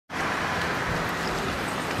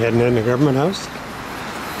Heading into Government House,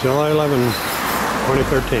 July 11,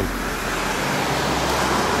 2013.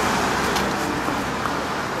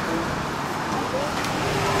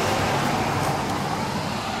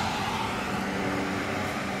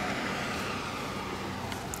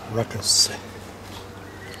 Rukus.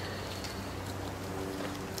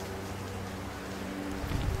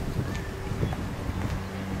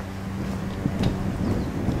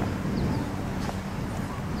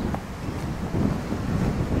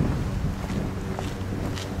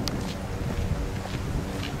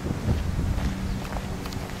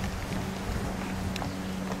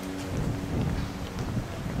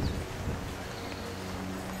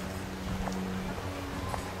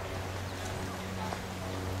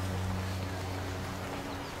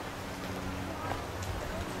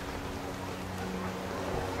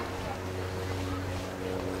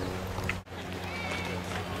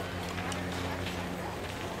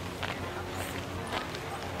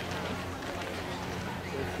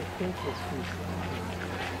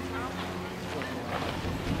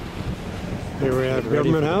 Here we have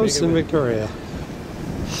Government House in Victoria,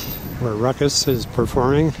 where Rukus is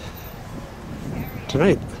performing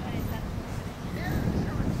tonight.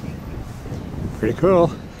 Pretty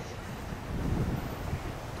cool.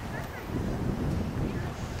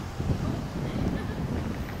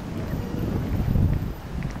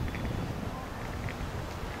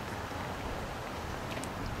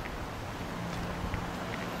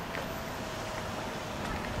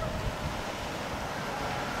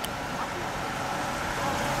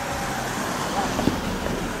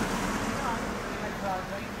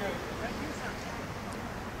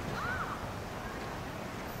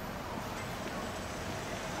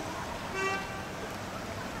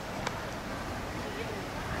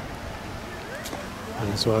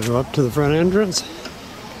 And so I'll go up to the front entrance.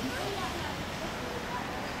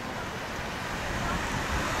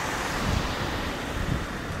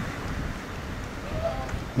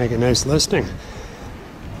 Make a nice listing.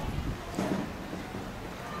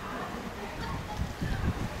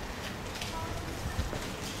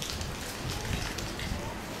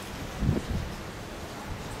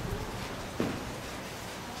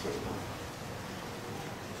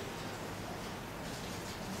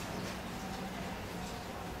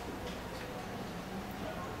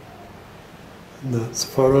 And that's a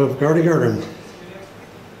photo of Gardy Garden.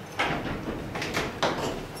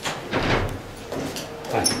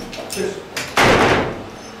 Hi.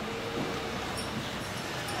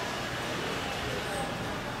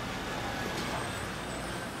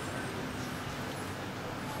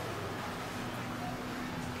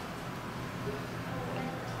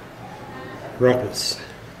 Rukus.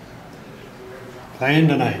 Playing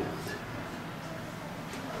tonight.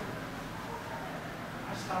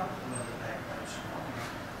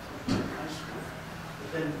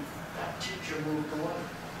 Then that teacher moved away.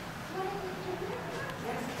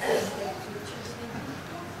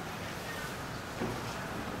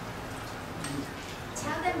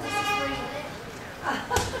 Tell them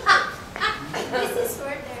this is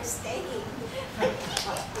where they're staying.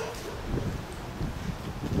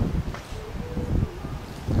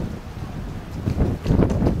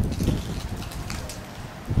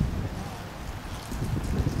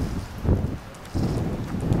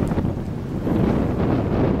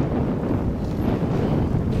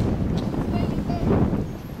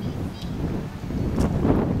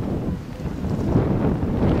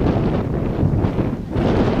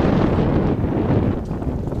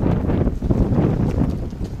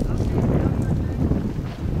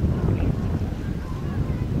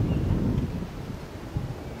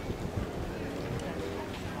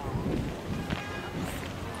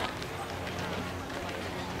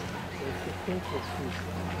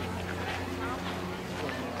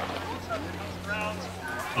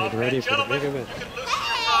 Get ready for the big event. You can loosen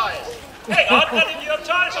your ties. Hang on, why didn't you have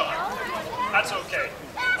ties on? That's okay.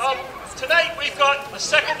 Tonight we've got the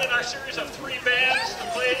second in our series of 3 bands to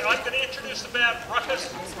play. I'm going to introduce the band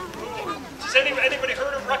Rukus. Has anybody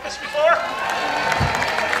heard of Rukus before?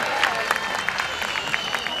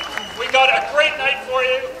 We got a great night for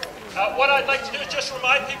you. What I'd like to do is just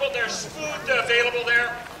remind people there's food available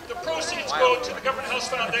there. The proceeds go to the Government House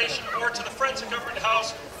Foundation or to the Friends of Government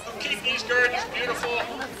House, who keep these gardens beautiful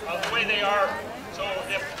the way they are. So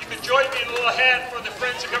if you could join me in a little hand for the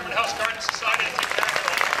Friends of Government House Garden Society and take care of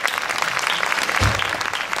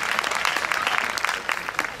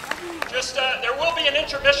it. Just, there will be an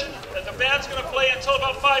intermission. The band's going to play until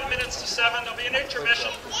about 5 minutes to 7. There'll be an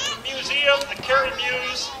intermission. The museum, the Kerry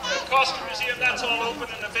Muse, the Costume Museum, that's all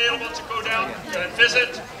open and available to go down and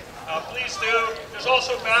visit. please do. There's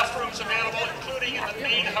also bathrooms available, including in the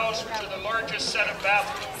main house, which are the largest set of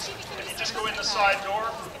bathrooms, if you just go in the side door.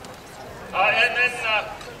 And then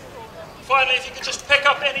finally, if you could just pick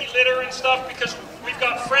up any litter and stuff, because we've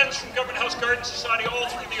got friends from Government House Garden Society all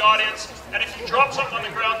through the audience, and if you drop something on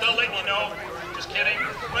the ground, they'll let you know. Just kidding.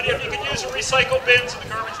 But if you could use the recycle bins and the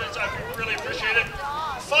garbage bins, I'd really appreciate it.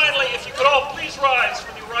 Finally, if you could all please rise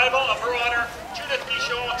for the arrival of Her Honor, Judith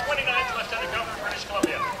Michaud, 29th Lieutenant Governor of British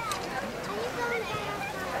Columbia.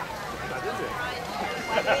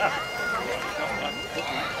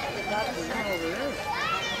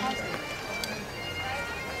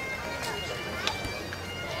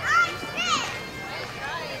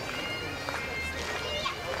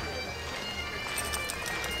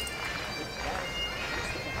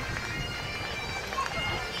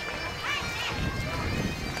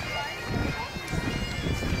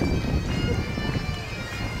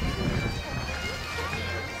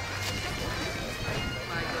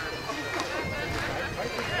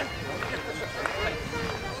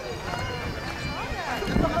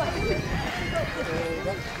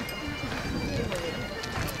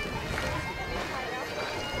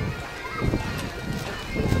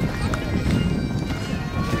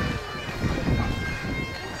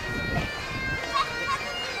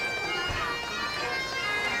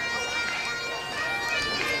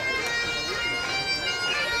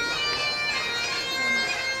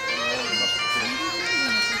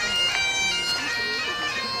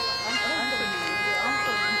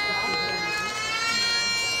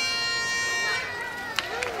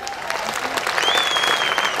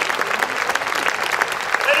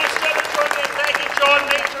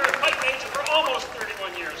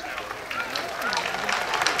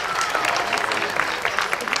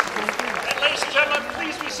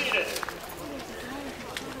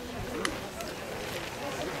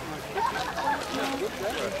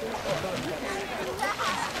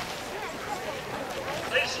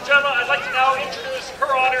 Ladies and gentlemen, I'd like to now introduce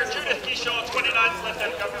Her Honor Judith Michaud, 29th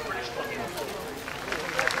Lieutenant Governor of British Columbia.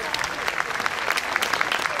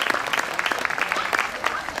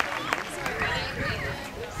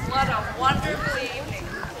 What a wonderful evening.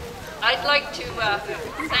 I'd like to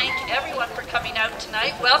thank everyone for coming out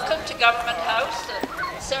tonight. Welcome to Government House, the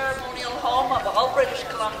ceremonial home of all British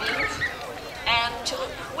Columbians, and to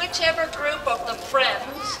whichever group of the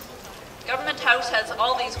Friends. Government House has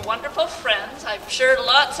all these wonderful friends. I'm sure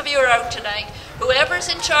lots of you are out tonight. Whoever's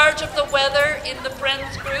in charge of the weather in the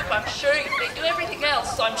Friends group, I'm sure they do everything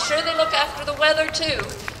else, so I'm sure they look after the weather too.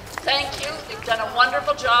 Thank you. You've done a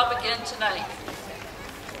wonderful job again tonight.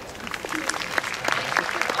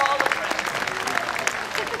 All the friends.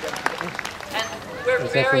 And we're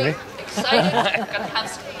very excited. We're going to have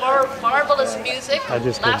some more marvelous music.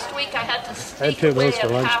 Last week I had to sneak away at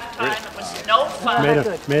halftime. It was no fun.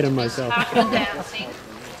 Made them myself. Dancing.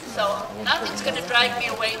 So nothing's going to drag me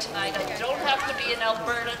away tonight. I don't have to be in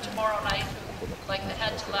Alberta tomorrow night like I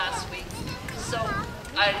had to last week. So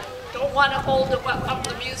I don't want to hold up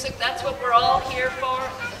the music. That's what we're all here for.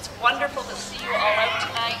 It's wonderful to see you all out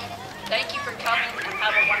tonight. Thank you for coming and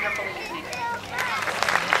have a wonderful evening.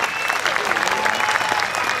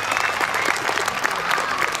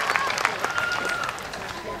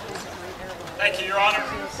 Thank you, Your Honor.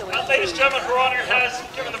 Ladies and gentlemen, Her Honor has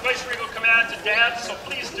given the Vice Regal command to dance, so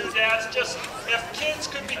please do dance. Just, if kids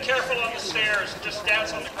could be careful on the stairs, just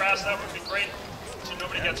dance on the grass, that would be great, so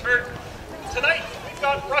nobody gets hurt. Tonight, we've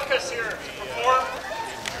got Rukus here to perform.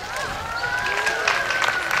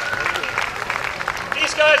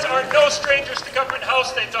 These guys are no strangers to Government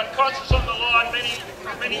House. They've done concerts on the lawn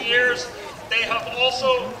for many years. They have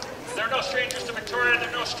also, they're no strangers to Victoria.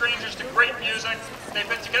 They're no strangers to great music. They've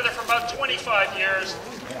been together for about 25 years,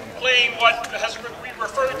 playing what has been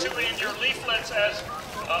referred to in your leaflets as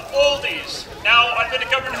oldies. Now, I've been at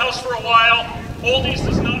Government House for a while. Oldies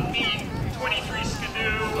does not mean 23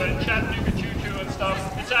 Skidoo and Chattanooga Choo-Choo and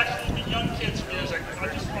stuff. It's actually the young kids' music. I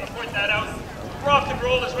just want to point that out. Rock and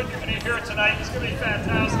roll is what you're going to hear tonight. It's going to be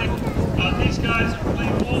fantastic. These guys are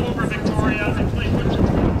playing all over Victoria. They played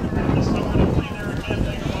Richardson this summer. They play there again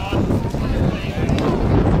later on.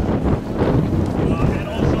 And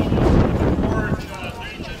also the Gorge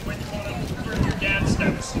Legion when you want to learn your dance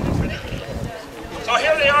steps. So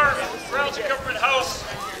here they are, grounds of Government House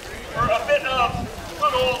for a bit of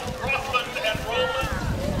good old Rockland and Roland.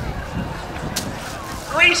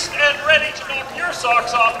 Greased and ready to knock your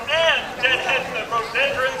socks off and deadhead the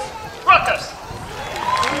rhododendrons, Rukus.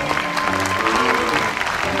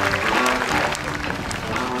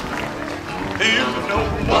 You know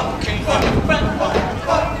walking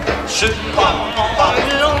should come on,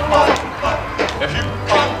 if you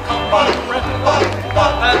can't come on,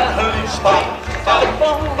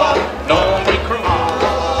 Don't be cruel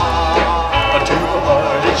to a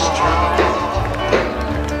heart is true.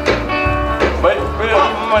 Baby,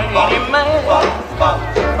 made you mad,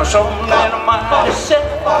 something that I might have said.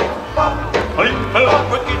 Leave a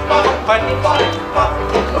wicked face,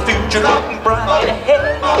 a future looking bright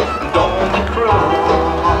ahead. Don't be cruel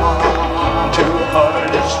to a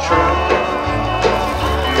heart is true.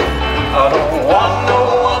 I don't want no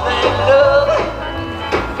other love,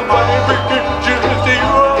 baby, just you.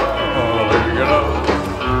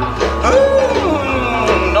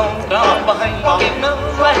 Don't stop behind no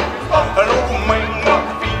way. I don't make no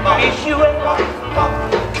feel you.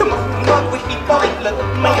 Come on, we keep on love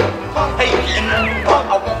me. Hey, you know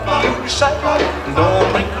I want you to say, don't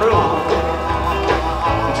be cruel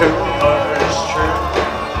to others true.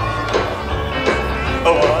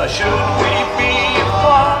 Why should we be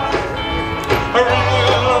apart? Hey,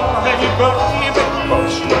 baby,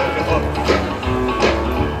 what's love?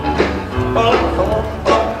 Well, come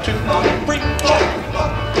on to the bridge.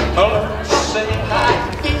 Let's say hi.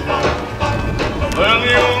 Well,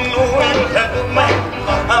 you know you have me.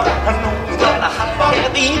 I know that I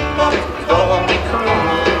have you. Don't be cruel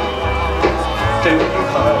till your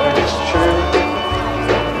heart is true.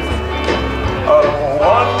 I don't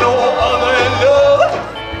want no other love,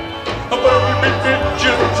 baby,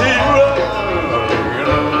 just you.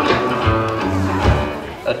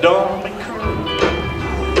 Don't be cruel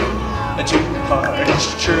till your heart is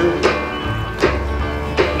true.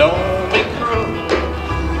 Don't be cruel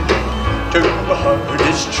till your heart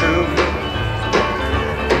is true.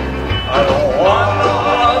 I don't want no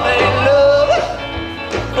other love,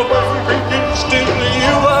 baby, it's still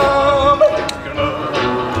you I'm thinking of.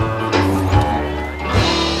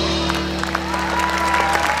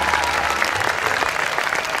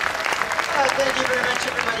 Thank you very much,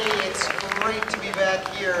 everybody. It's great to be back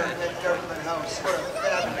here at Government House. What a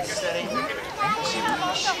fabulous setting. You see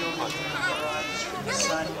the shield in your eyes from the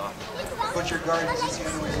sun. Butcher Gardens is the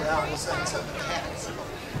only way around. We'll send some of that. So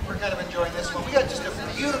we're kind of enjoying this one. We got just a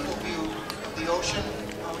beautiful view of the ocean.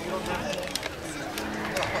 Oh, you don't do that.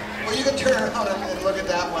 Well, you can turn around and look at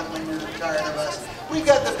that one when you're tired of us. We've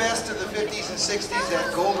got the best of the 50s and 60s,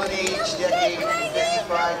 that golden age decade from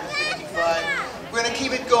 55 to 65. We're going to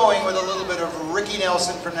keep it going with a little bit of Ricky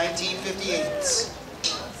Nelson from 1958.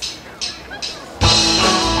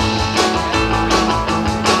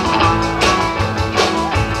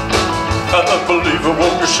 I believe it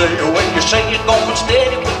when you say you're going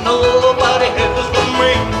steady with nobody else but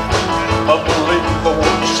me. I believe it when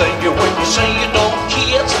you say you don't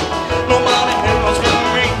kiss nobody else but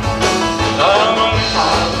me.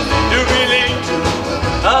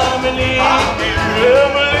 I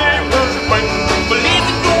believe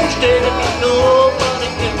it going steady with nobody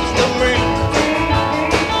else but me.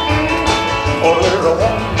 Oh, there's a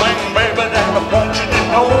one thing, baby, that I want you to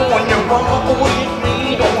know. When you walk with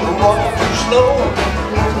me, don't run too slow.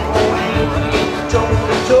 Toe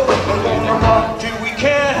to toe, we're gonna rock till we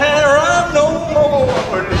can't run no more.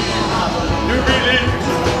 You believe?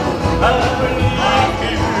 I believe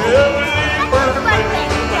you. I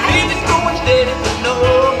believe it's going steady with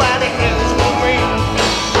nobody else but me.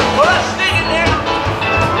 Well, let's stick it there.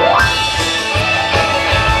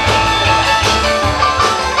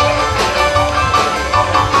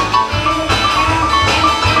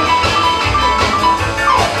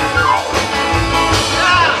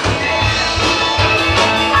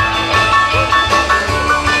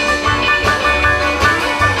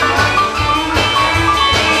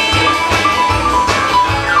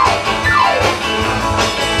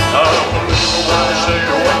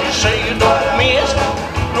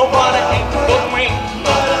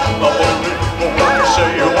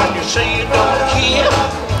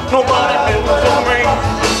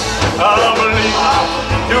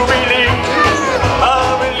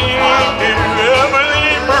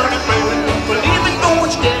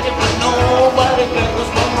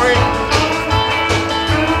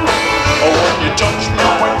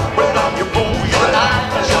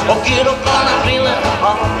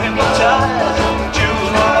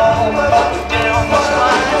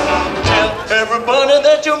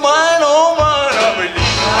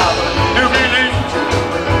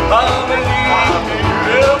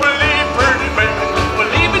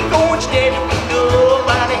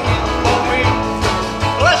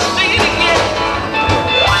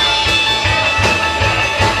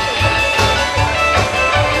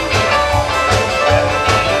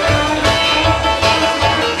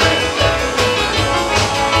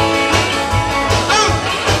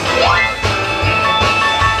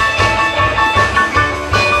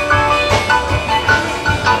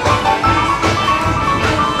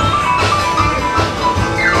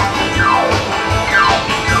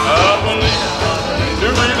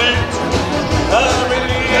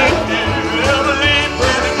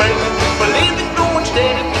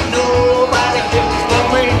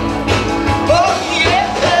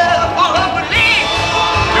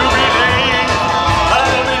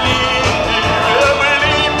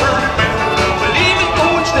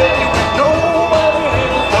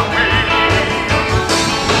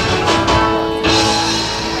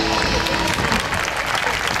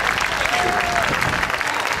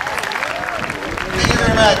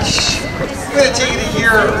 much. I'm going to take it a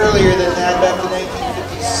year earlier than that, back to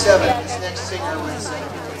 1957. This next singer was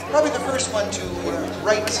probably the first one to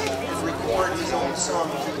write and record his own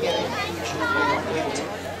song to get a huge number one hit.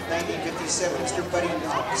 1957, Mr. Buddy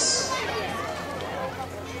Knox.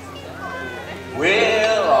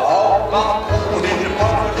 Well, all my own in the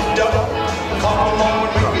party dog. Come along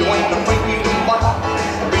with me when the freaking wild.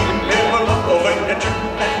 Be never loving the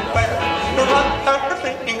truth and fair. Run her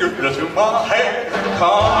fingers through my hair. Come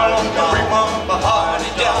along and be my party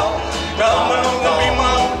dog. Come along and be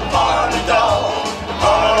my party dog.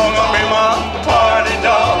 Come along and be my party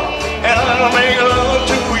dog. And I'll make love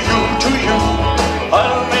to you, to you.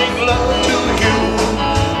 I'll make love to you.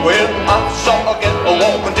 Well, I saw a girl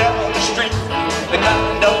walking down the street. The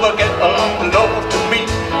kind of a girl love to me.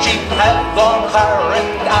 She had long hair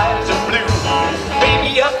and eyes of blue.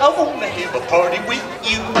 Baby, I wanna have a party with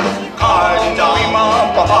you. Party dog, be my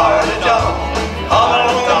party dog. Come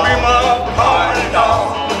along and be my party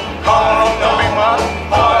dog. Come along and be my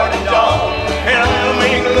party dog. And I'll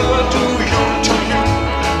make love to you, to you.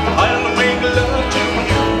 I'll make love to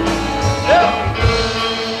you. Yeah.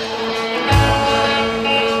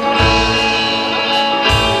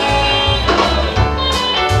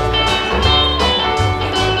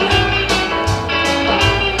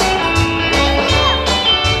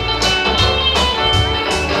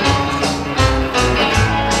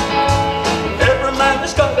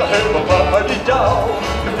 Have a party dog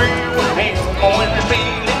to be with him when he's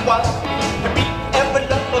feeling wild. To be ever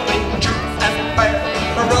loving, true and fair.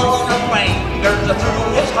 Run the fingers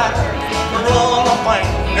through his hair. Run the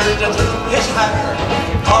fingers through his hair.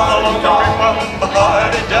 Come along and be my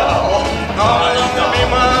party dog. Come along and be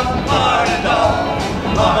my party dog.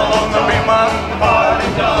 Come along and be my party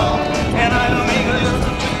dog. And I'll make love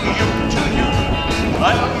to you, to you.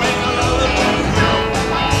 I'll make love to you.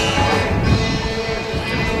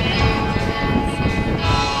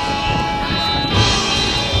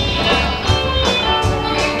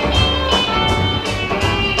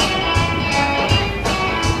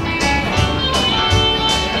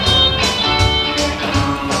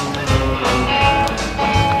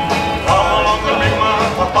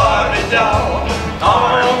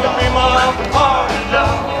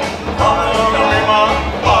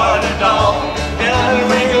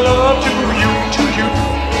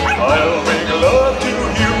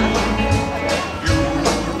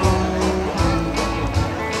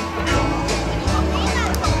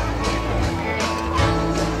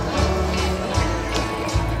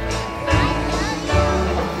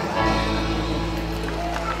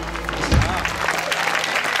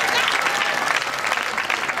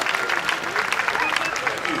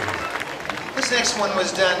 This next one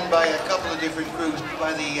was done by a couple of different groups,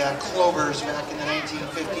 by the Clovers back in the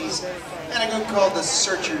 1950s, and a group called the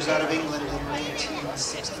Searchers out of England in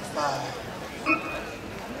 1965.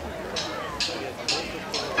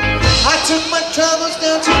 I took my troubles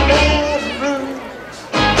down to Baton Rouge.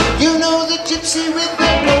 You know the gypsy with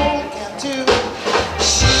the gold cap too.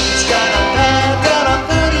 She's got a man down on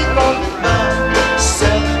 34th mile,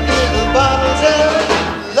 selling little bottles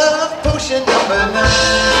of love potion number 9.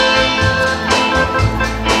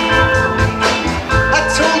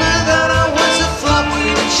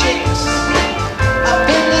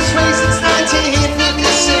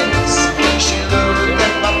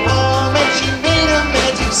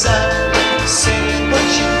 Saying what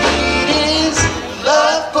you need is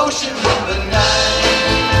love potion number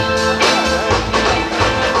 9.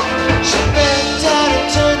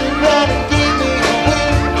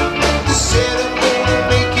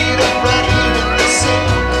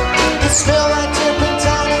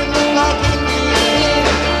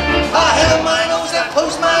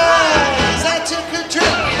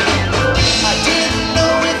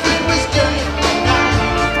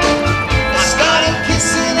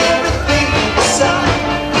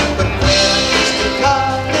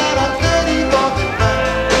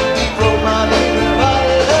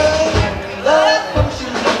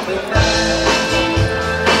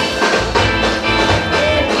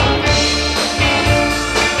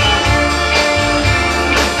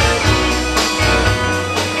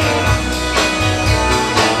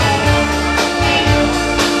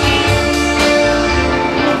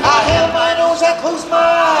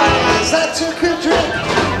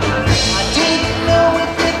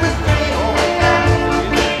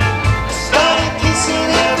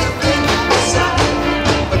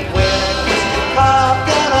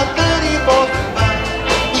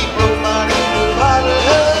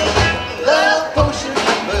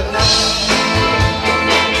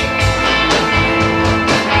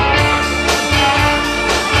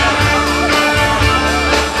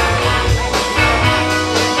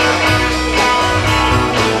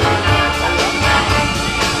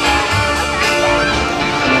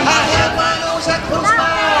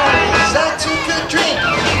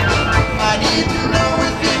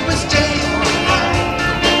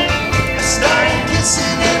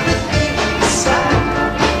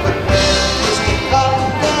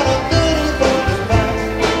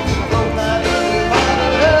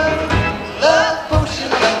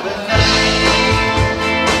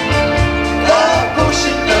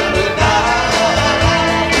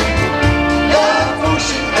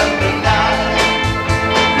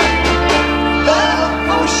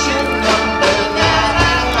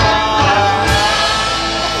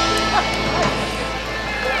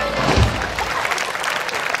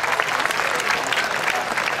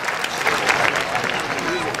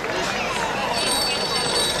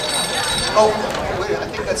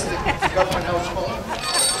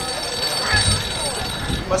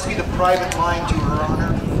 Must be the private line to her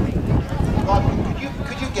honor. Bob,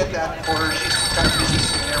 could you get that for her? She's kind of busy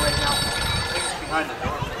sitting there right now. I think it's behind the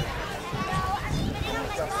door.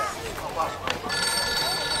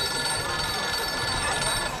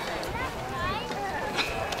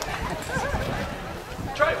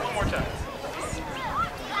 Try it one more time.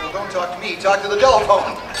 Well, don't talk to me. Talk to the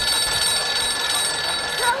telephone.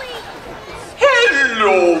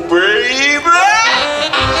 Hello, baby.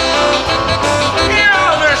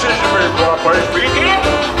 Yeah, this is me, Papa speaking.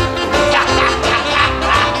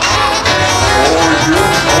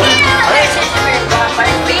 This is me, Papa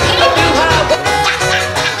speaking.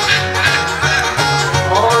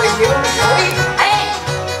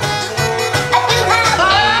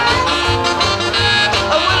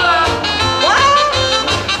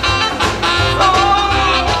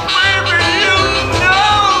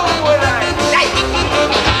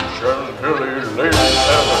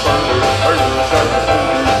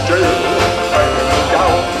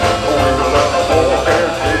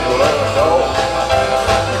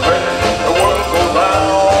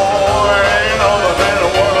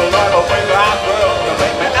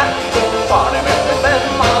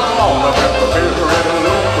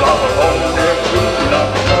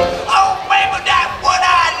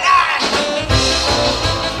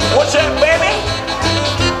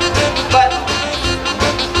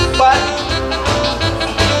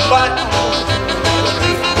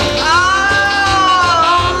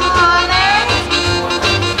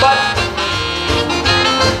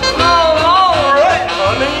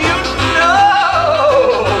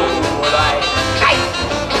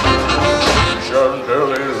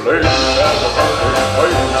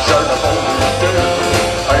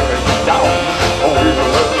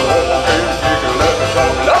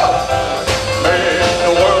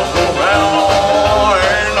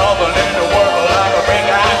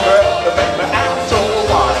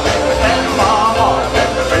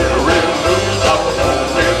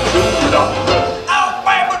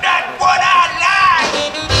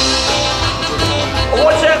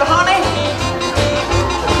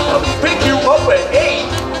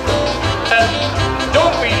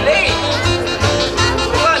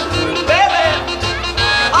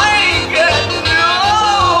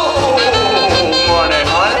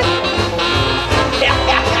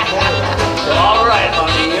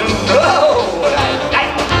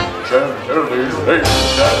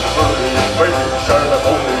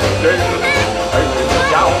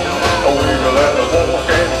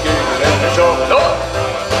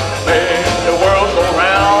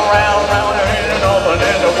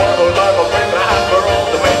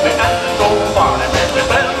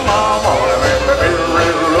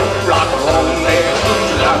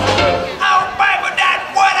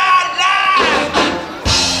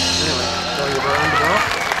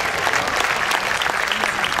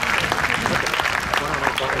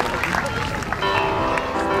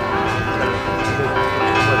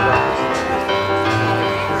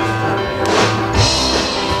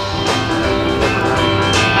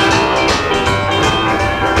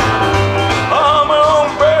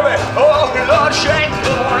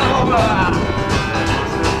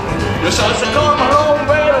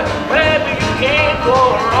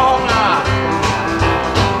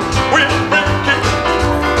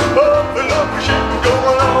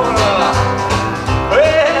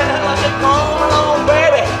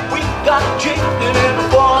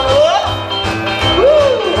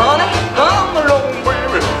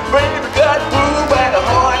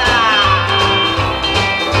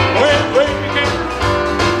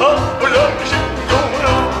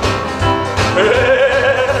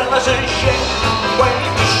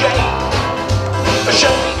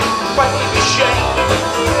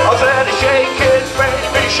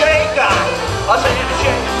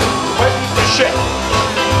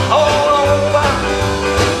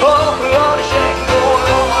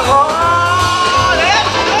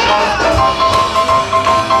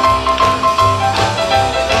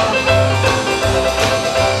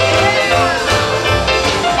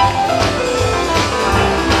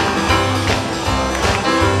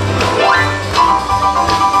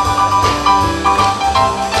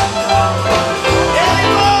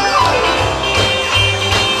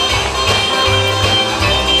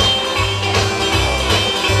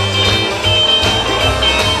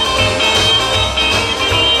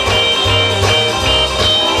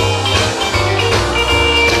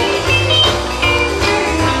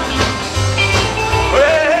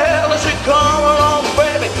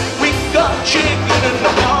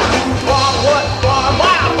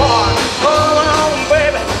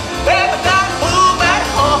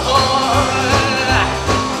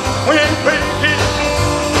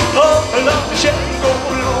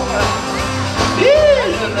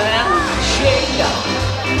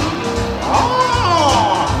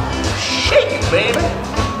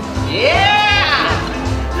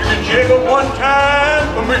 baby, one time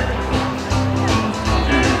for me.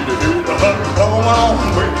 Come on,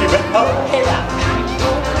 baby, oh, hey now.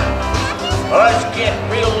 Let's get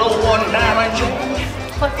real low one time and change.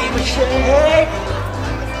 Baby, shake.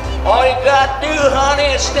 All you gotta do,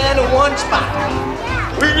 honey, is stand in one spot.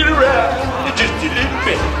 Wiggle it around just a little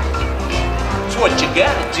bit. That's what you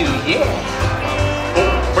gotta do, yeah.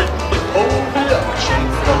 Oh, baby, hold it up, shake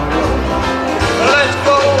it on up. Let's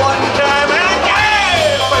go one time and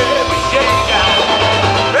yeah, baby, shake out.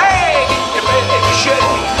 Hey, get your baby,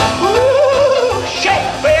 shake. Woo, shake,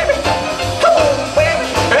 baby. Come on, baby.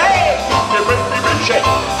 Hey, get your baby, shake.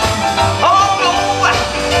 Oh, no.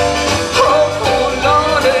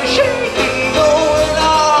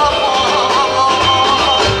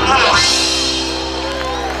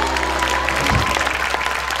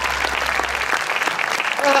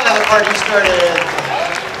 Party started.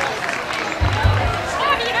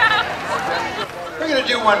 We're going to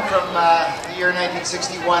do one from the year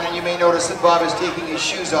 1961, and you may notice that Bob is taking his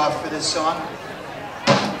shoes off for this song.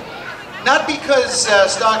 Not because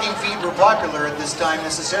stocking feet were popular at this time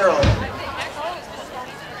necessarily.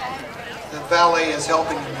 The valet is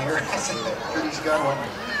helping him here. He's got one.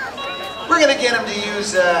 We're going to get him to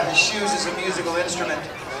use his shoes as a musical instrument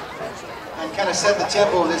and kind of set the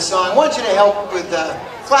tempo of this song. I want you to help with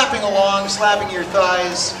clapping along, slapping your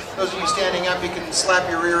thighs. Those of you standing up, you can slap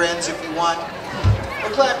your rear ends if you want. Or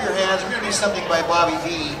clap your hands. We're going to do something by Bobby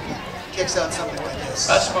V. Kicks out something like this.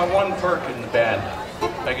 That's my one perk in the band.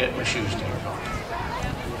 I get my shoes taken off.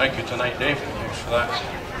 Thank you tonight, Dave. Thanks for that.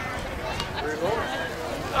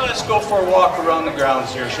 Now let's go for a walk around the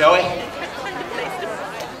grounds here, shall we?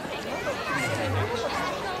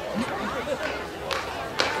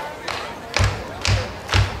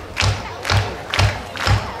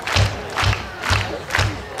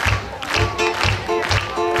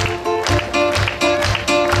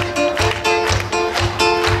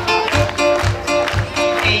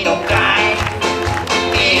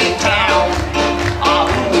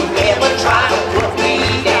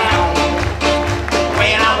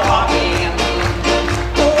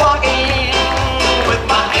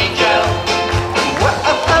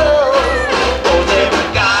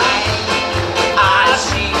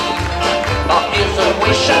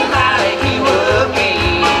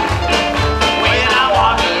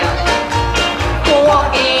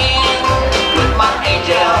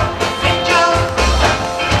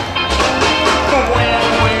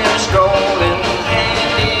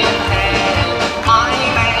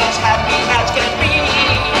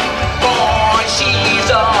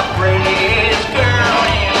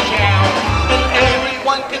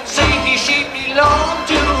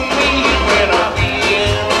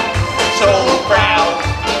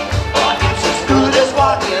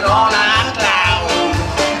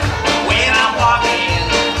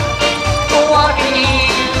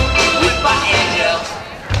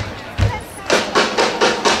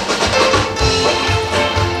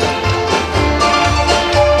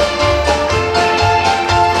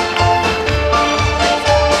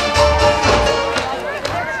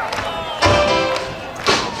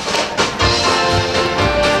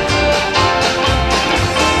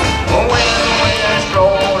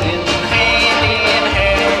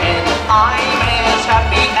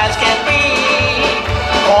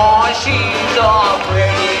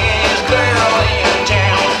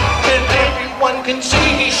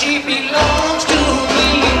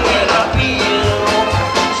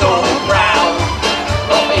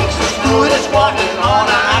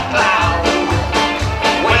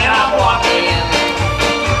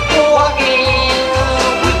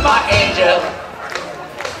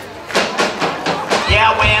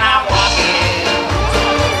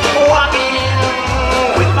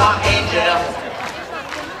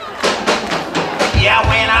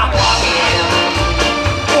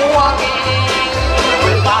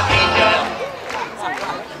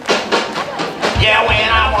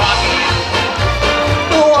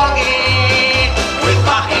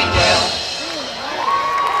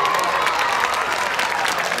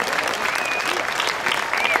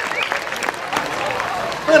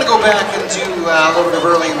 Back into a little bit of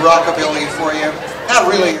early rockabilly for you. Not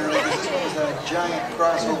really early, because this one was a giant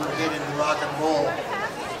crossover hit into rock and roll.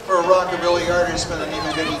 For a rockabilly artist by the name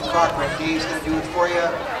of Eddie Cochran, Dave's going to do it for you.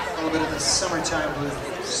 A little bit of the Summertime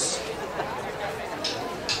Blues.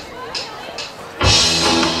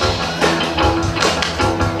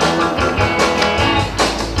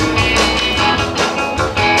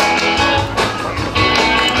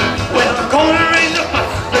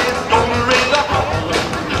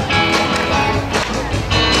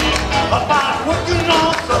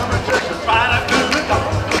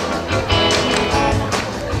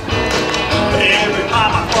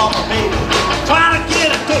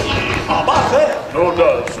 No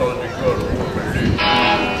doubt, son, you got a woman.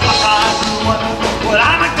 Sometimes you wonder what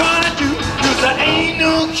I'm gonna do, 'cause there ain't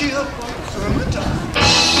no cure for summertime.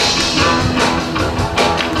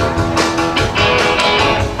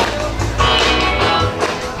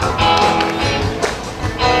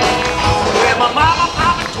 Well, my mama,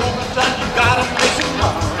 papa told me, son, you gotta make it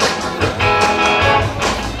hard.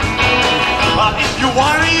 If you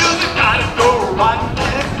wanna use it, gotta go right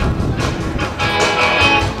there.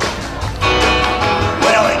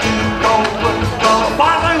 Well, you know what the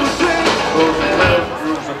father said.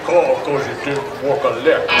 Use the car because you didn't walk a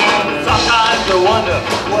lick. Sometimes I wonder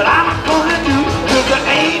what I'm gonna do, 'cause there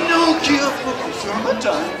ain't no cure for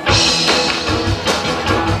summertime.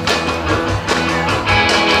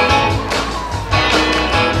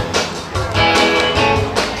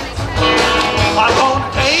 I'm gonna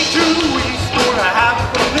take 2 weeks, gonna have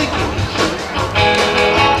a vacation.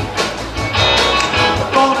 I'm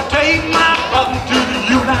gonna take my brother to the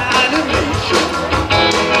United Nations.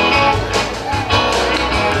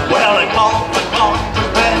 Well, I called my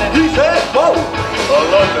congressman and he said, whoa. I'd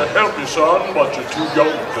like to help you, son, but you're too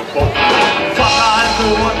young to vote. Sometimes I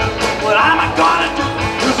wonder what I'm gonna do,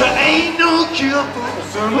 'cause there ain't no cure for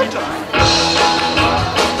summertime.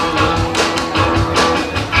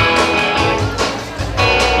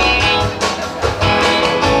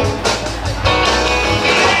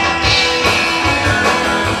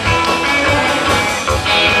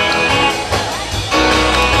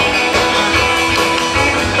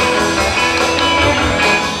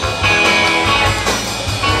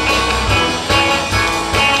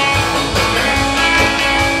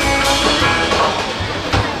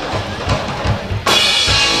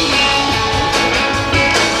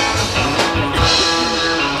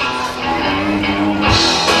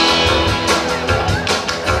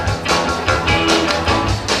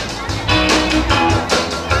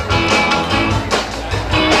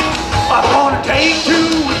 I'm gonna take 2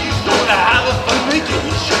 weeks, gonna have a fun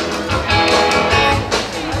vacation.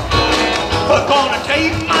 I'm gonna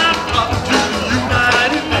take my brother to the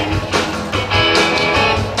United Nations.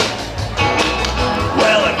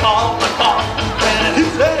 Well, I called my congressman and he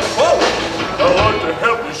said, whoa. I'd like to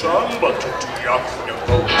help you, son, but you're too young to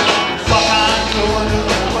vote. Sometimes I wonder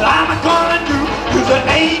what I'm gonna do, 'cause there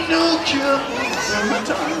ain't no cure for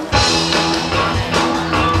summertime.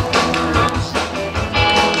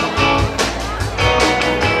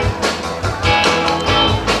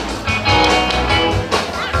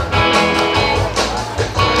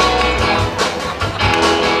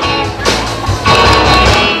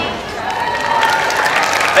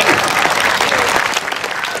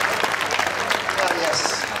 Yes,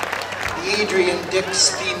 the Adrian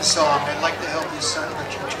Dix theme song. I'd like to help you, son, but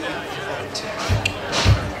you're too young to vote.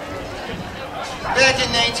 Back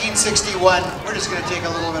in 1961, we're just going to take a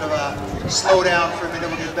little bit of a slow down for a minute.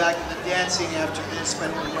 We'll get back to the dancing after this.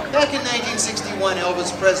 But back in 1961,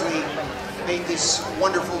 Elvis Presley made this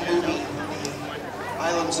wonderful movie in the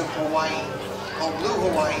islands of Hawaii called Blue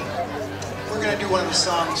Hawaii. We're going to do one of the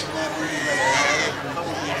songs from that movie right now.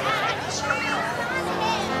 Probably this one.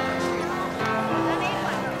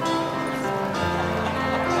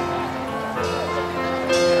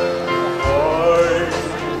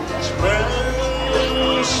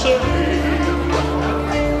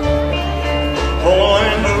 All I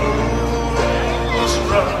know is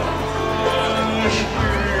right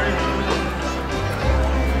here,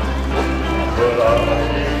 but I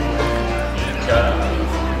can't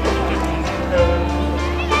help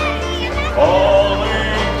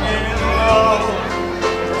falling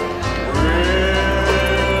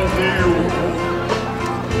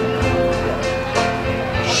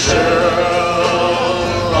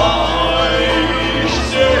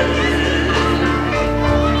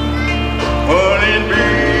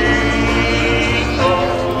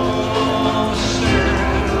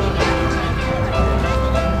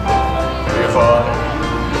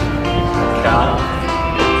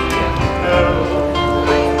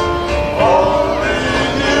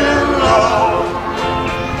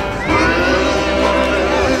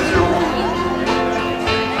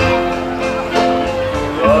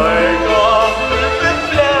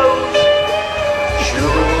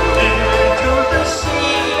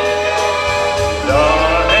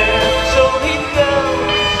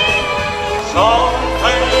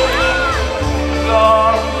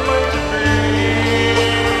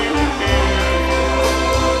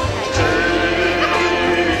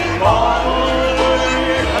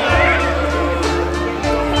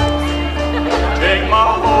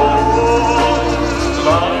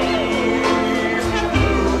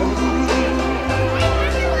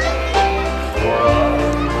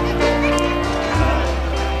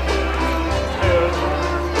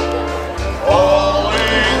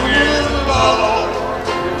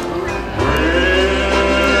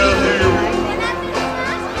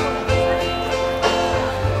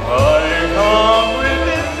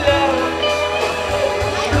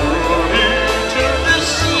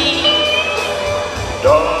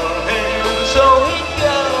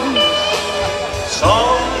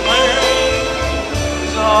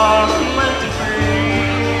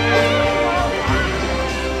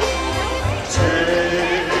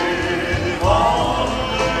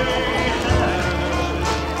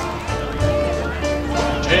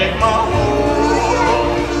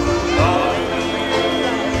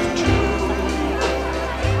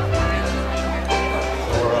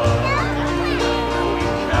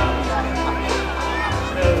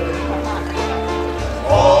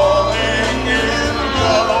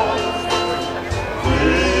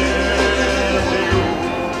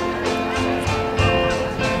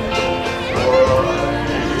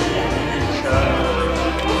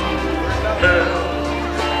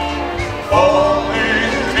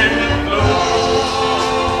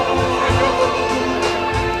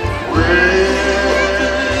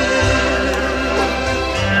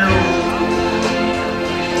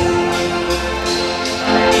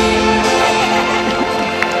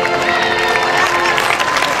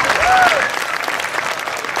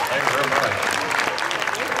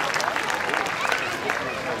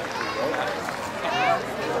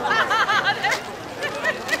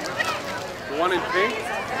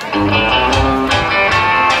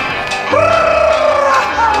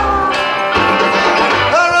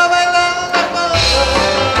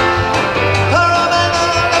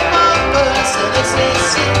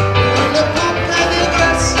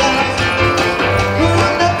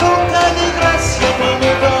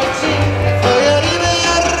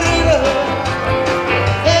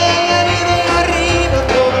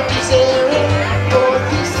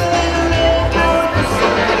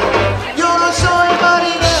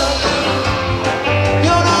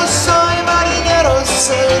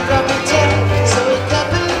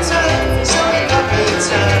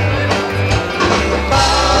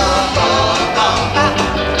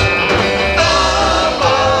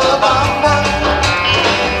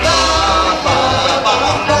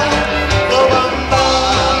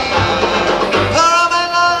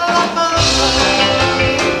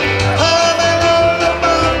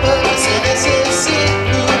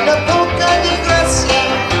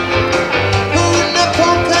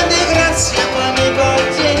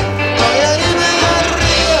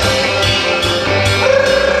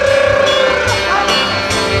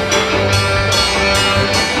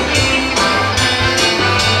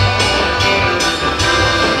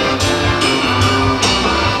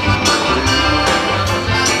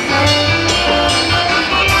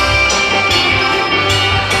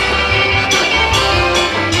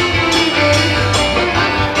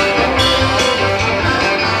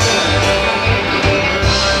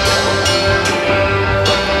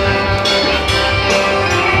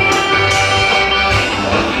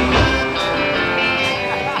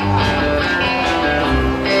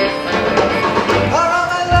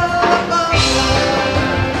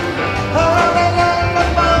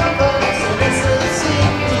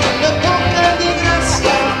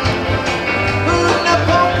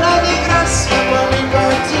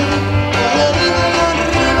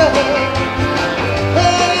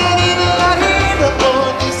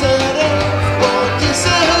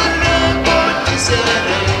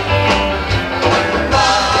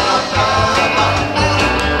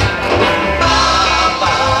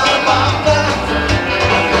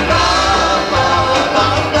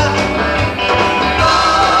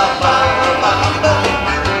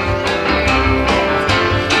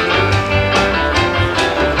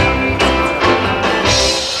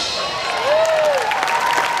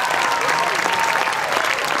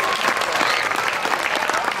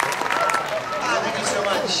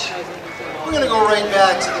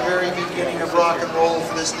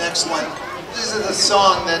this next one. This is a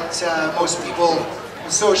song that most people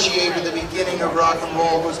associate with the beginning of rock and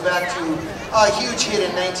roll. It goes back to a huge hit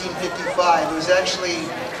in 1955. It was actually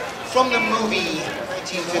from the movie,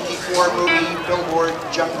 1954 movie, Billboard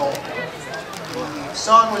Jungle. The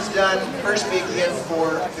song was done, first big hit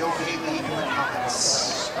for Bill Haley and the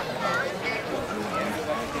Comets. 1,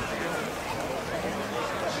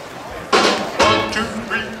 2,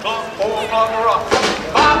 3 o'clock, 4 o'clock, rock.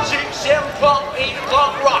 5, 6, 7 o'clock, 8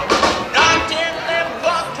 o'clock, rock. 9, 10, 11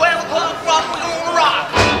 o'clock, 12 o'clock, rock. We're gonna rock.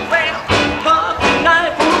 12 o'clock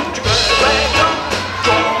tonight, put your good back on.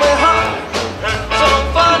 Gonna be hot. Have some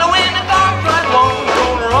fun when the clock right long. We're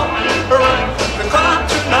gonna rock around the clock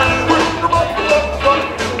tonight. We're gonna rock, rock, rock.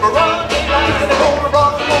 We're rocking like they're gonna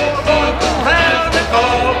rock around the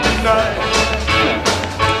clock tonight.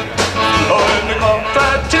 Oh, and the clock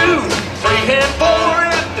right 2, 3 and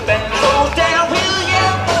 4. If the band slows down, we'll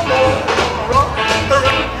yell for more. Rock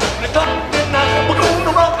around the clock tonight. We're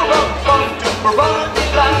gonna rock, rock, rock to a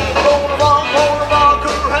rocking light. We're gonna rock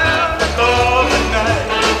around the clock tonight.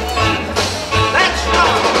 Let's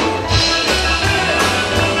rock.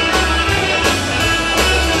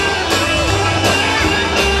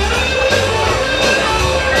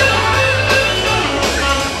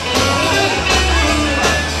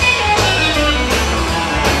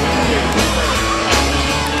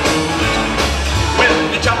 When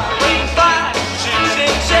the child rings 5, 6,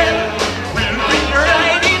 and 7, we'll be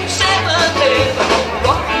right in 7 days. We're gonna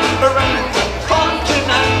rock around the clock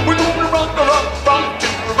tonight. We're gonna rock, rock, rock to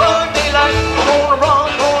a rock daylight. We're gonna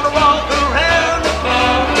rock around the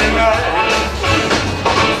clock tonight.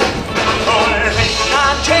 Oh, there's 8,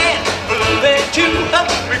 9, 10, 11, 2, up.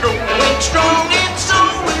 We're going strong and so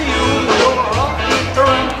will you. We're gonna rock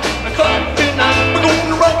around the clock tonight. We're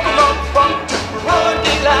gonna rock, rock, rock to a rock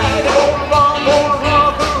daylight. We're gonna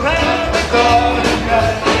rock around the clock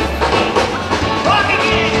tonight. Rock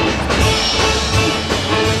again.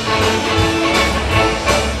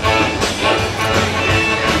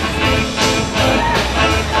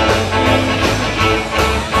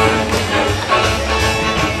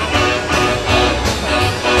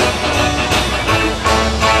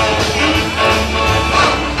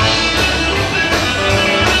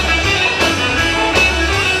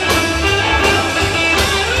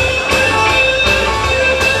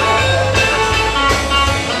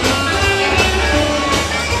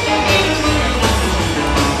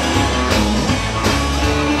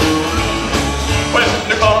 When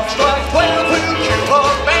the clock strikes 12, we'll cue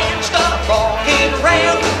our band, stop rocking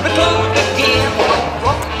around the clock again. We're gonna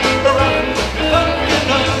rock around the clock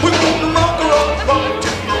tonight. We're gonna rock, rock, rock to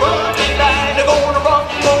the rock daylight. We're gonna rock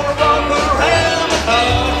around the clock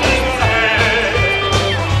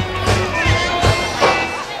tonight.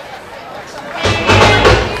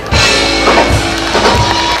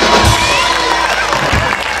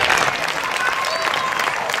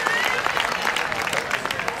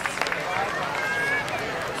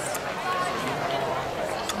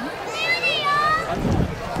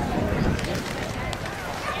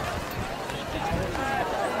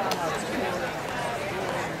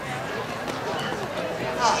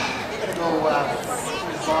 We're going to go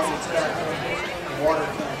through the bottle attack, the water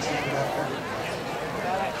canteen back there.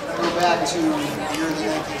 We're going to go back to the early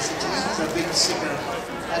 1960s. He's a big singer,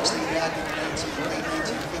 actually back in the late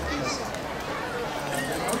 1950s.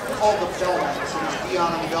 Called the Belmonts. It was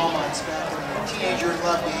Beyond and the Belmonts back in the teenager and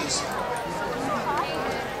love days.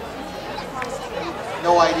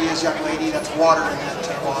 No ideas, young lady. That's water in that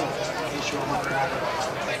bottle, in case you're wondering.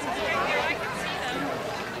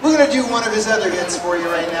 We're going to do one of his other hits for you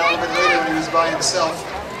right now, a little bit later when he was by himself.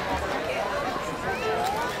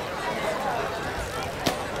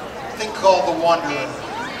 A thing called The Wanderer.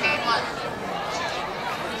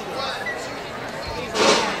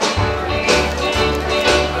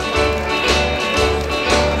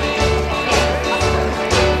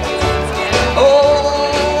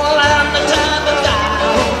 Oh, I'm the type of guy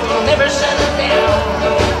who'll never settle down.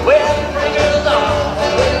 Where the breakers are,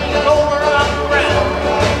 where you go rock around.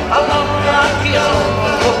 I'm gonna rock you,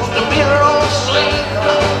 close to beer or sleep.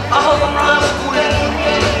 I hug 'em right square.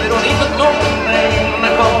 They don't even know my name.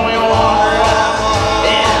 They call me Wanderer.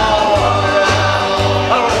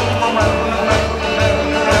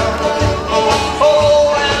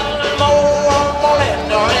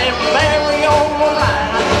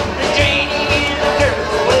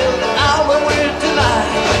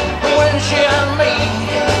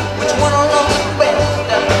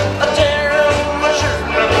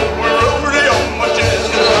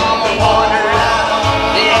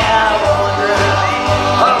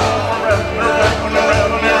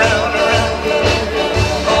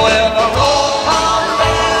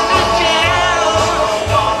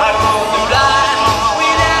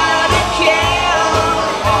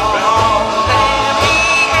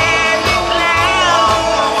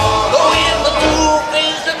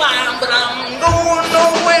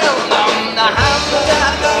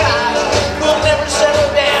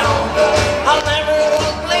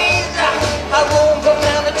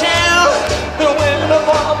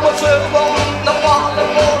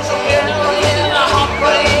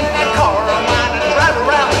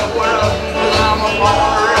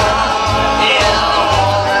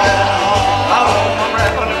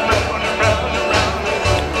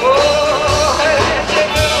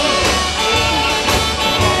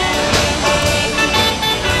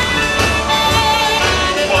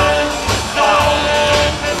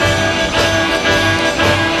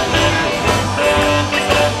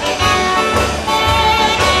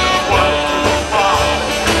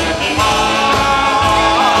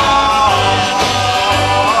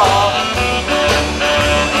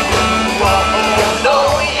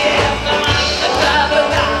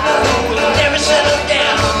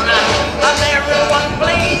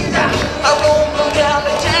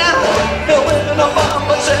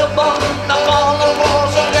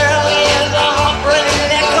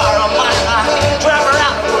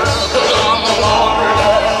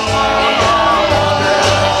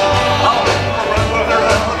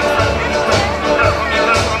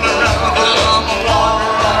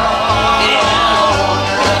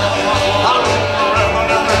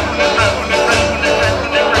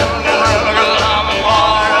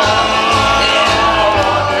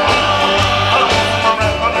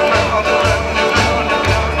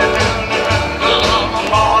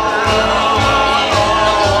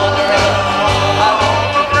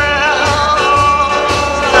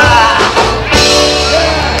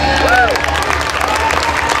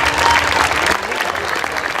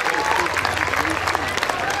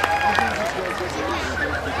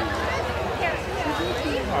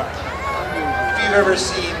 you've ever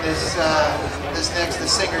seen the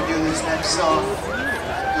singer do this next song,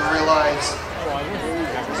 you'll realize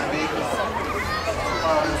there's a big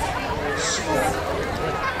cloud of smoke.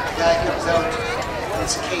 The guy comes out in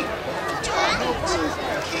his cape, top hat,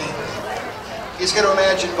 and cane. He's going to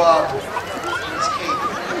imagine Bob in his cape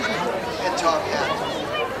and top hat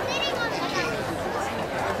and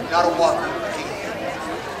cane. Not a walker, a cane.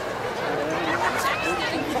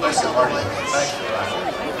 Listen, Marty, thanks for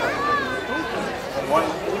that.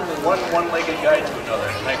 One-legged guy to another.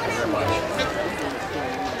 Thank you very much.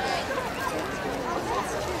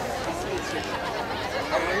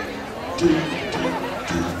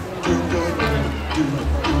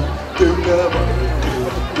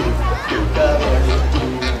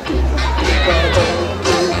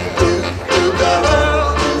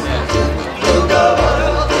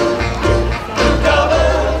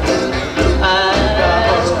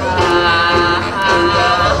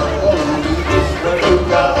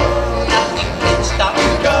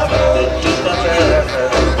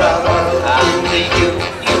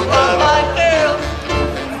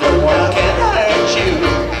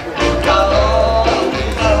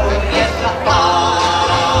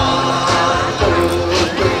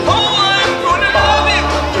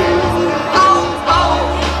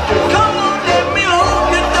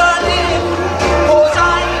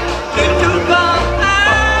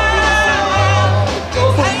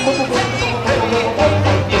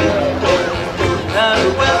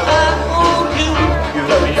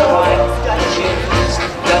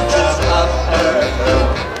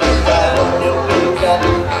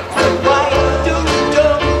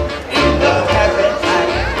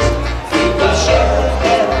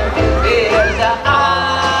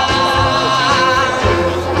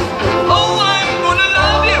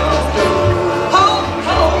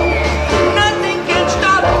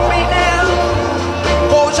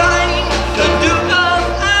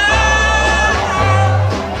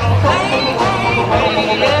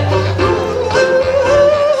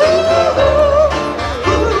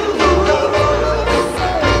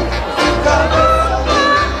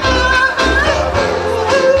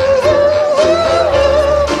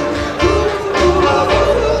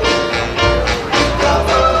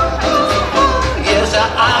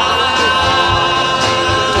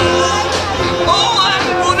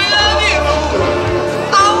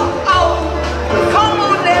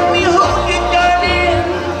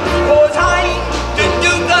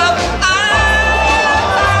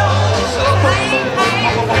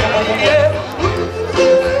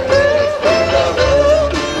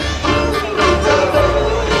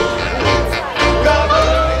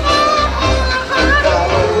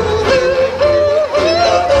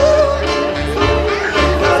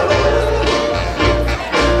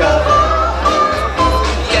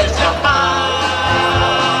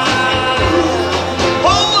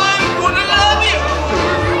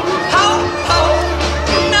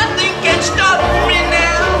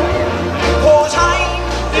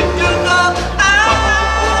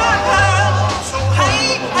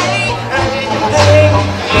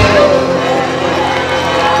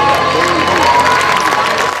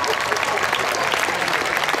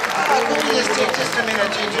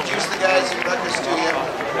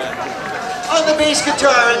 bass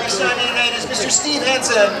guitar at the Sunday night is Mr. Steve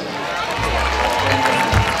Henson.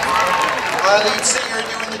 Our lead singer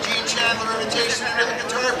doing the Gene Chandler imitation and rhythm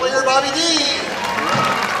guitar player, Bobby D.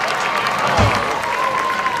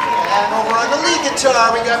 And over on the lead guitar,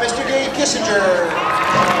 we got Mr. Dave Kissinger,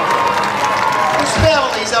 whose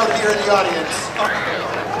family's out here in the audience.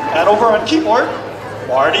 And over on keyboard,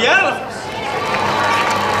 Marty Adams.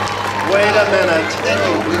 Wait a minute.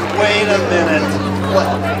 Wait a minute. What?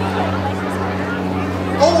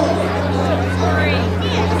 Oh!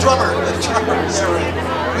 The drummer. Sorry.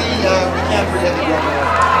 We can't forget the drummer.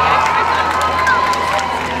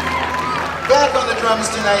 Back on the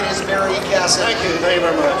drums tonight is Barry Casson. Thank you very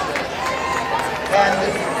much. And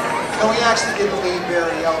no, we actually didn't leave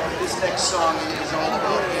Barry out. This next song is all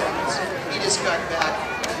about him. He just got back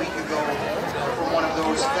a week ago from one of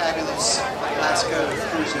those fabulous Alaska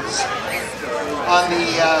cruises. On the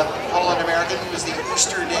Holland American, it was the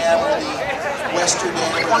Ooster Dam or the Wester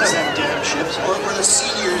Dam. Like one of them dam ships. Or the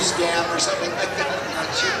Seniors Dam or something like that.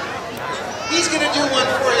 He's going to do one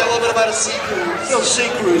for you, a little bit about a sea cruise. Still sea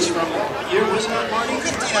cruise from what year was that, Marty?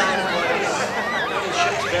 59.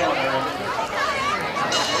 Ship's bailing around.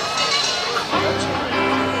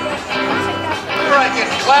 All right, you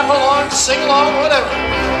can clap along, sing along, whatever.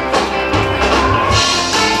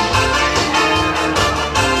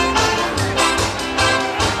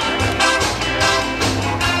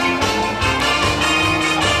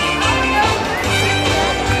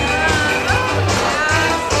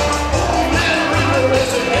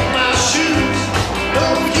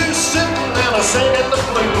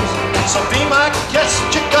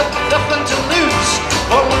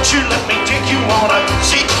 you let me take you on a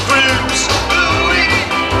sea cruise? Ooh-wee,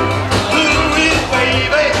 ooh-wee,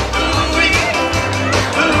 baby, ooh-wee,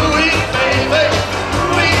 ooh-wee, baby,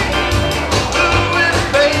 ooh-wee, ooh-wee,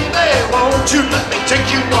 baby. Won't you let me take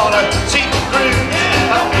you on a sea cruise?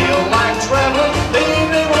 I feel like traveling,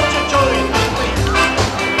 baby, won't you join me, please?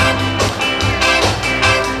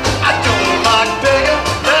 I don't like begging,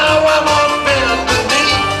 now I'm on bended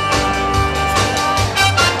knee.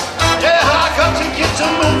 Yeah, I got to get to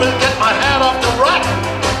moving, get my hat off the rack.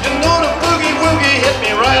 You know the boogie-woogie hit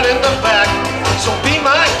me right in the back. So be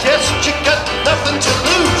my guest, you got nothing to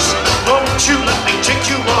lose. Won't you let me take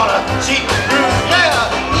you on a sea cruise? Yeah!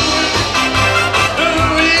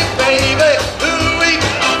 Ooh-wee, baby, ooh-wee,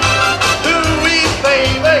 ooh-wee,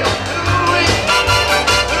 baby, ooh-wee,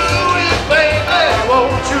 ooh-wee, baby.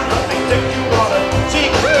 Won't you let me take you on a sea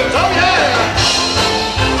cruise? Oh yeah!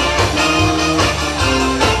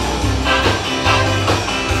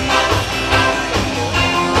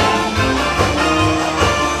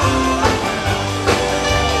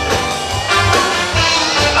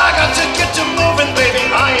 I got to get to moving, baby,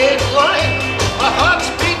 I ain't lying. My heart's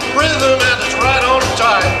beating rhythm and it's right on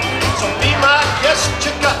time. So be my guest,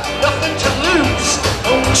 you got nothing to lose.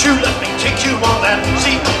 Won't you let me take you on that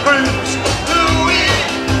sea cruise? Ooh-wee,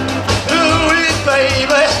 ooh-wee,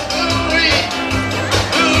 baby, ooh-wee,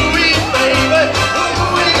 ooh-wee, baby,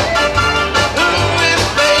 ooh-wee, ooh-wee,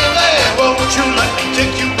 baby. Won't you let me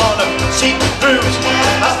take you on a sea cruise?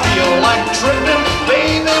 I feel like tripping,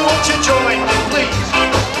 baby, won't you join me, please?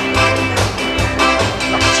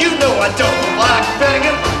 You know I don't like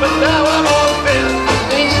begging, but now I'm on bended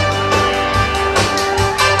knee.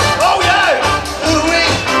 Oh yeah! Ooh-wee,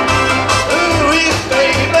 ooh-wee,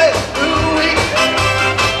 baby, ooh-wee,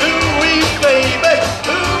 ooh-wee, baby,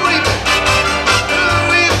 ooh-wee,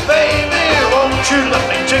 ooh-wee, baby. Won't you let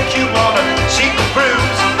me take you on a sea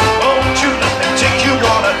cruise? Won't you let me take you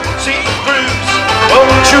on a sea cruise?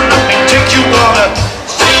 Won't you let me take you on a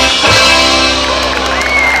sea cruise?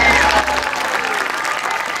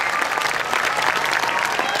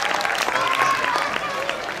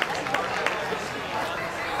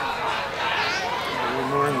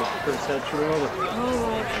 More in the first set you rolled.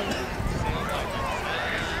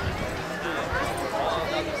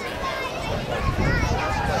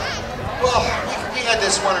 Well, we had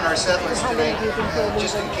this one in our set list today,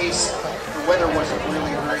 just in case the weather wasn't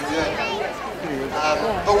really very good.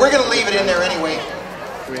 But we're going to leave it in there anyway.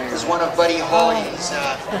 It was one of Buddy Holly's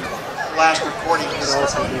last recordings.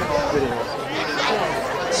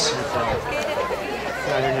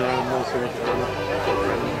 Hanging around most of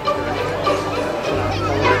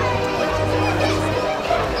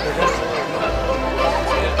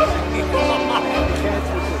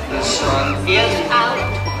The sun is out,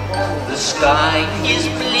 the sky is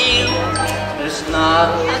blue, there's not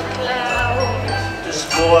a cloud to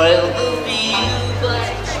spoil the view, but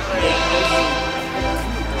it's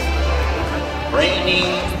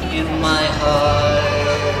raining in my heart.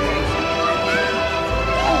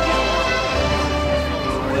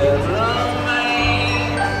 The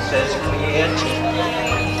weatherman says clear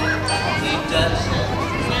tonight, he doesn't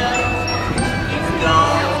know you've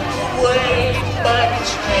gone away, but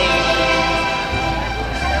it's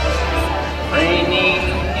raining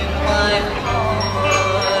in my heart.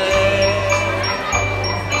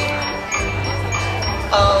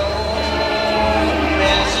 Oh,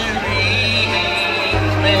 misery,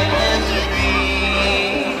 misery.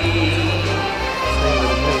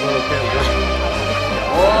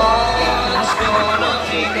 What's gonna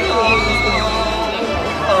be gone?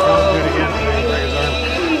 Oh,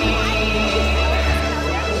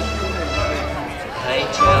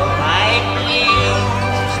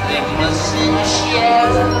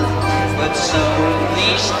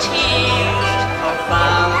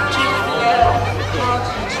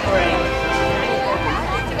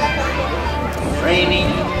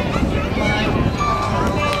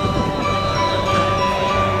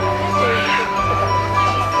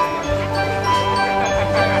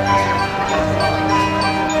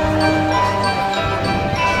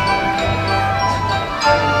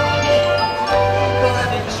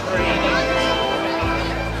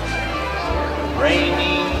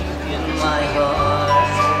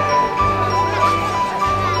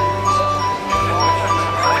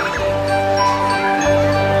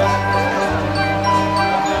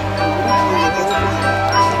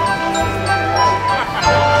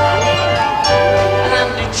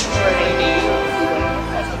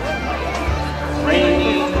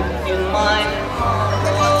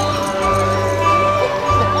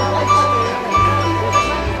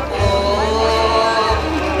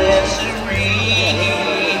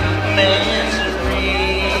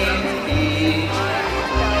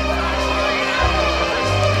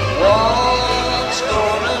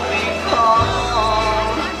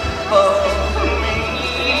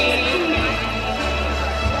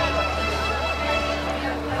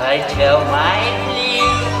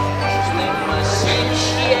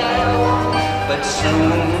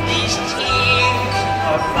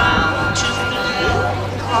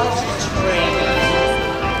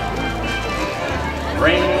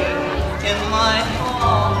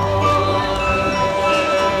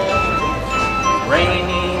 raining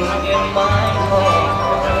in my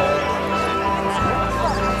heart,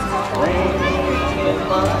 raining in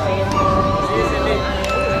my heart.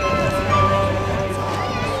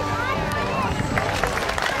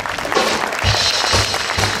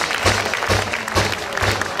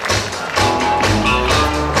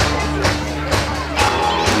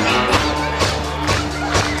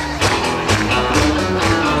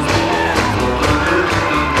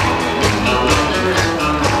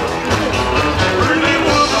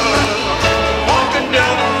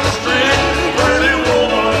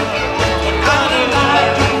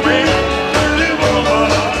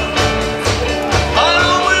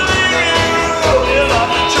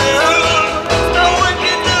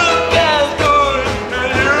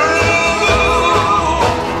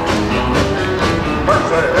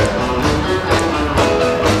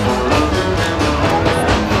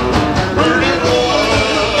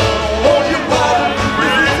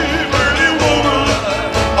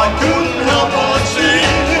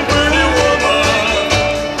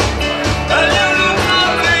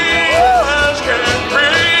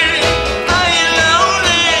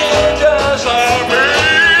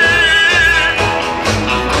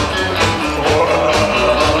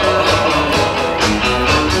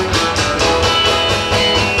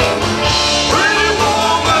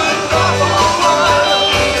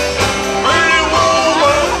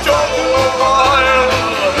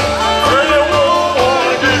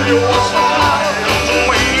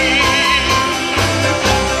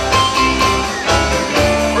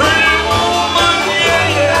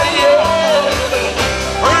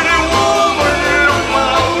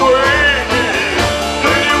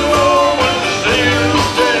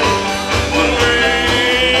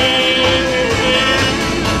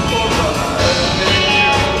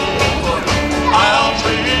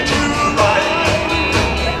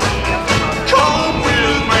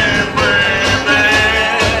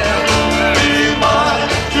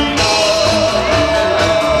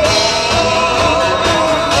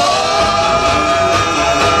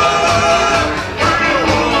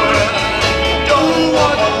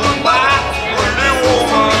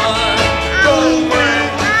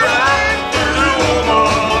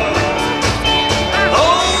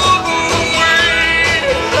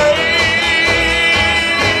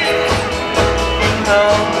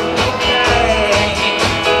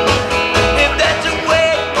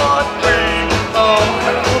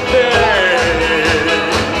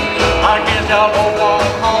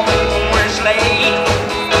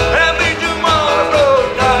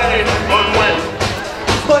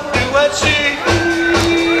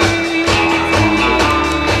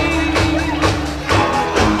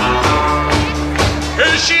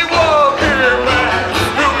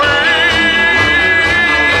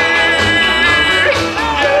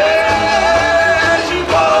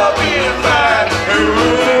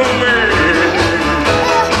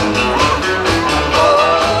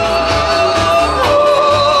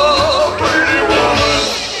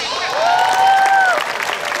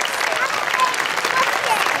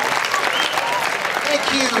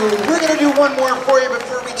 One more for you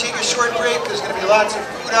before we take a short break. There's going to be lots of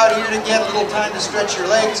food out here to get, a little time to stretch your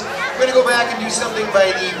legs. We're going to go back and do something by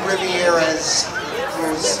the Rivieras.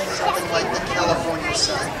 Something like the California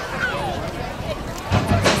Sun.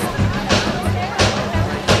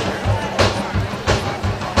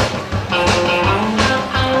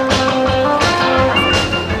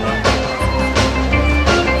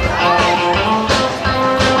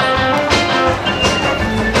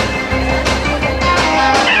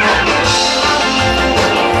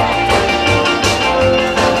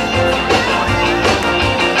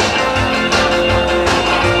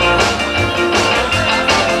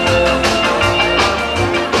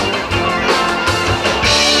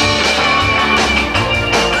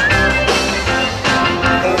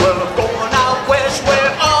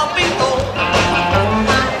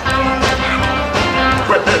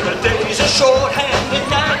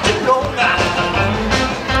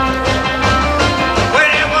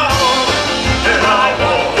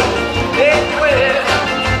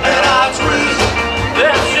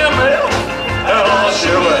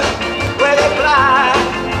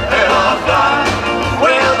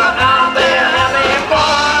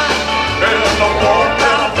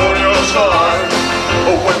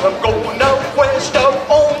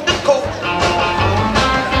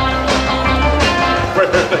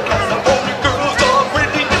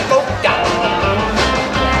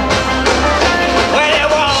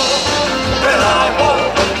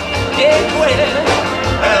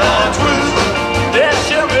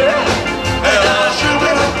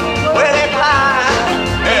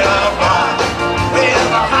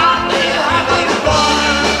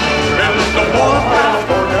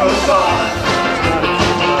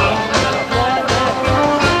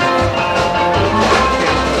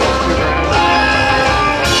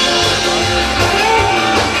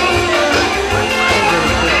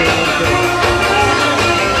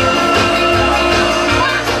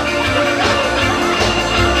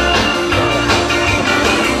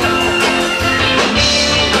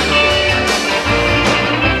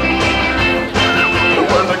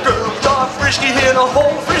 frisky in a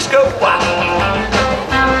whole Frisco. A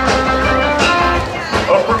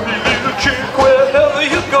pretty little chick wherever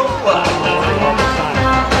you go. And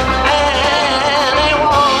I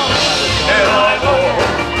walk, and I go,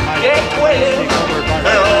 they twist,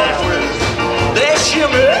 and I twist. They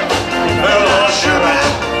shimmy, and I shimmy.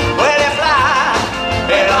 When they fly,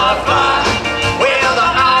 and I fly. Well,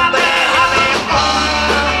 they're out there having fun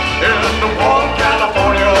in the warm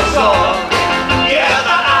California sun. Yeah,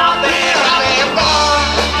 they're out there having fun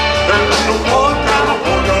in the warm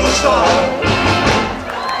California sun.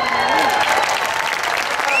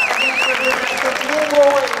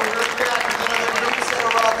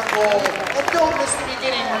 And don't miss the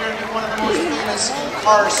beginning, we're going to do one of the most famous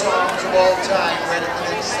car songs of all time right at the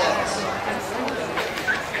next set.